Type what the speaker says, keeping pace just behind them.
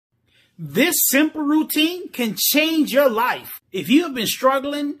This simple routine can change your life. If you have been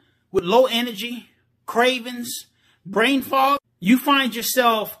struggling with low energy, cravings, brain fog, you find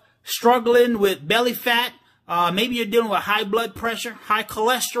yourself struggling with belly fat, maybe you're dealing with high blood pressure, high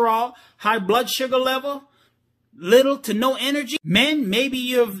cholesterol, high blood sugar level, little to no energy. Men, maybe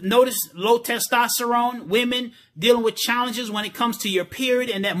you've noticed low testosterone. Women dealing with challenges when it comes to your period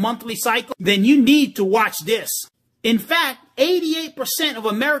and that monthly cycle. Then you need to watch this. In fact, 88% of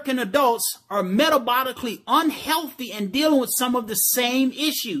American adults are metabolically unhealthy and dealing with some of the same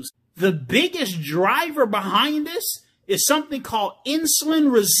issues. The biggest driver behind this is something called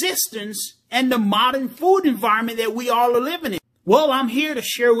insulin resistance and the modern food environment that we all are living in. Well, I'm here to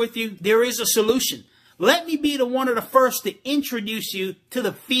share with you there is a solution. Let me be one of the first to introduce you to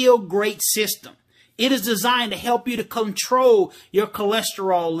the Feel Great system. It is designed to help you to control your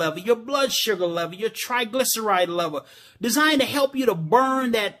cholesterol level, your blood sugar level, your triglyceride level. Designed to help you to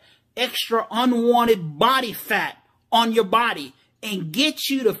burn that extra unwanted body fat on your body and get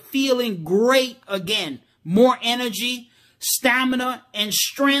you to feeling great again. More energy, stamina, and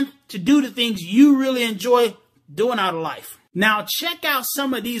strength to do the things you really enjoy doing out of life. Now, check out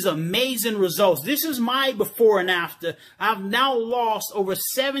some of these amazing results. This is my before and after. I've now lost over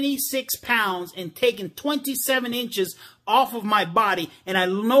 76 pounds and taken 27 inches off of my body, and I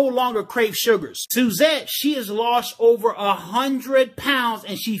no longer crave sugars. Suzette, she has lost over 100 pounds,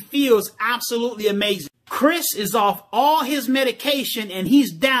 and she feels absolutely amazing. Chris is off all his medication, and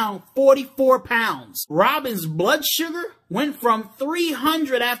he's down 44 pounds. Robin's blood sugar went from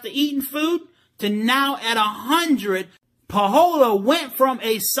 300 after eating food to now at 100. Paola went from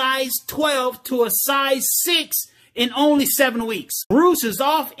a size 12 to a size 6 in only 7 weeks. Bruce is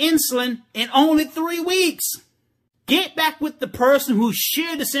off insulin in only 3 weeks. Get back with the person who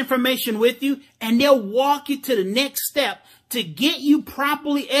shared this information with you, and they'll walk you to the next step to get you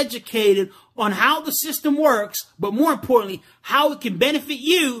properly educated on how the system works, but more importantly, how it can benefit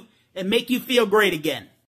you and make you feel great again.